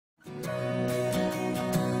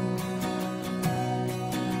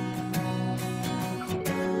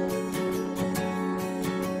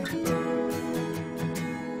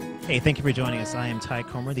Hey, thank you for joining us. I am Ty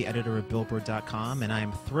Comer, the editor of Billboard.com, and I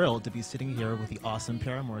am thrilled to be sitting here with the awesome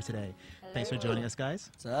Paramore today. Thanks for joining us, guys.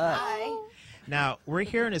 What's up? Hi. Now, we're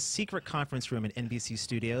here in a secret conference room at NBC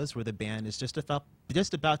Studios where the band is just about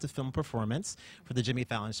to film a performance for the Jimmy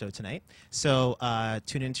Fallon show tonight. So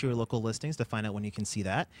tune into your local listings to find out when you can see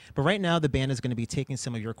that. But right now, the band is going to be taking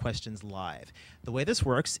some of your questions live. The way this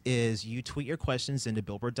works is you tweet your questions into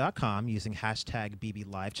Billboard.com using hashtag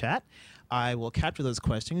BBLiveChat. I will capture those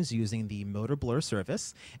questions using the Motor Blur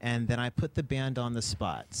service, and then I put the band on the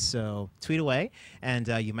spot. So tweet away, and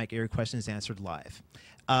you might get your questions answered live.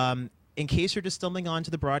 In case you're just stumbling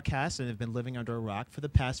onto the broadcast and have been living under a rock for the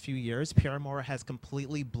past few years, Paramore has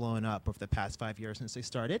completely blown up over the past 5 years since they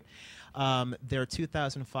started. Their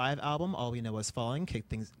 2005 album, All We Know Is Falling, kicked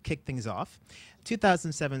things off.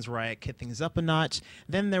 2007's Riot kicked things up a notch.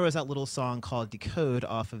 Then there was that little song called Decode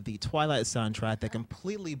off of the Twilight soundtrack that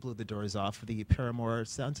completely blew the doors off of the Paramore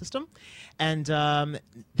sound system. And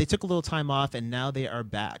they took a little time off, and now they are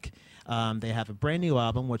back. They have a brand new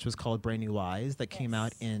album, which was called Brand New Eyes, that came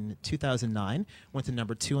out in 2009, went to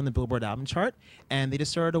 #2 on the Billboard album chart, and they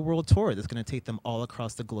just started a world tour that's going to take them all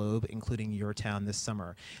across the globe, including your town this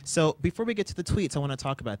summer. So before we get to the tweets, I want to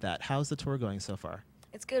talk about that. How's the tour going so far?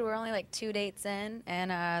 It's good. We're only like 2 dates in,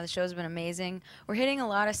 and the show's been amazing. We're hitting a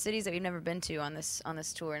lot of cities that we've never been to on this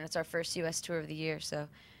tour, and it's our first U.S. tour of the year, so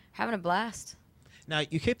having a blast. Now,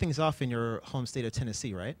 you kicked things off in your home state of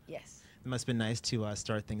Tennessee, right? Yes. It must have been nice to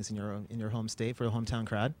start things in your home state for a hometown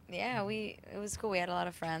crowd. Yeah, it was cool. We had a lot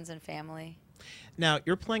of friends and family. Now,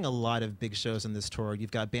 you're playing a lot of big shows on this tour.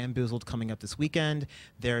 You've got Bamboozled coming up this weekend.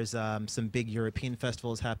 There's some big European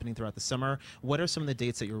festivals happening throughout the summer. What are some of the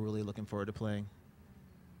dates that you're really looking forward to playing?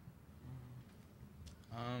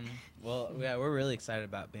 Well, yeah, we're really excited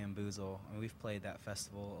about Bamboozle. I mean, we've played that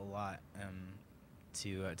festival a lot.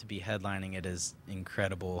 To be headlining it is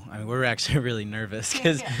incredible. I mean, we're actually really nervous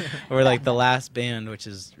because we're like the last band, which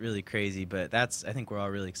is really crazy. But I think we're all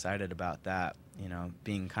really excited about that. You know,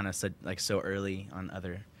 being kind of so early on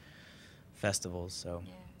other festivals. So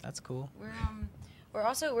that's cool.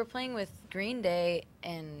 We're playing with Green Day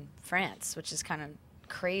in France, which is kind of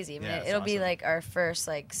crazy. I mean, Yeah, it'll be awesome. like our first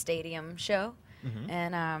like stadium show,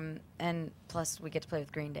 Mm-hmm. and plus we get to play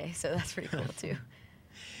with Green Day, so that's pretty cool too.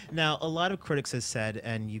 Now, a lot of critics have said,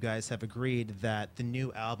 and you guys have agreed, that the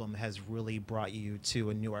new album has really brought you to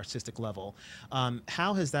a new artistic level.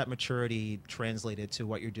 How has that maturity translated to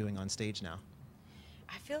what you're doing on stage now?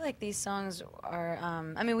 I feel like these songs are.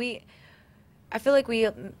 I feel like we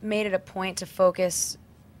made it a point to focus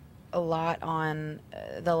a lot on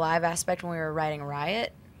the live aspect when we were writing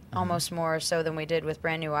Riot, almost more so than we did with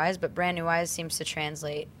Brand New Eyes. But Brand New Eyes seems to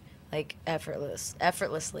translate like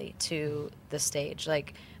effortlessly to the stage,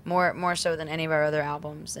 like more so than any of our other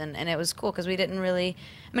albums. And it was cool because we didn't really.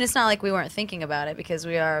 I mean, it's not like we weren't thinking about it because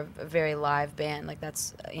we are a very live band. Like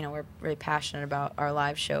that's we're really passionate about our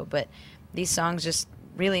live show, but these songs just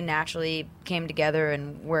really naturally came together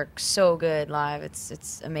and work so good live.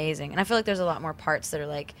 It's amazing. And I feel like there's a lot more parts that are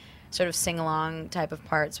like sort of sing-along type of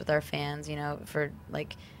parts with our fans, for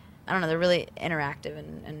like, I don't know, they're really interactive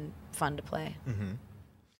and fun to play. Mm-hmm.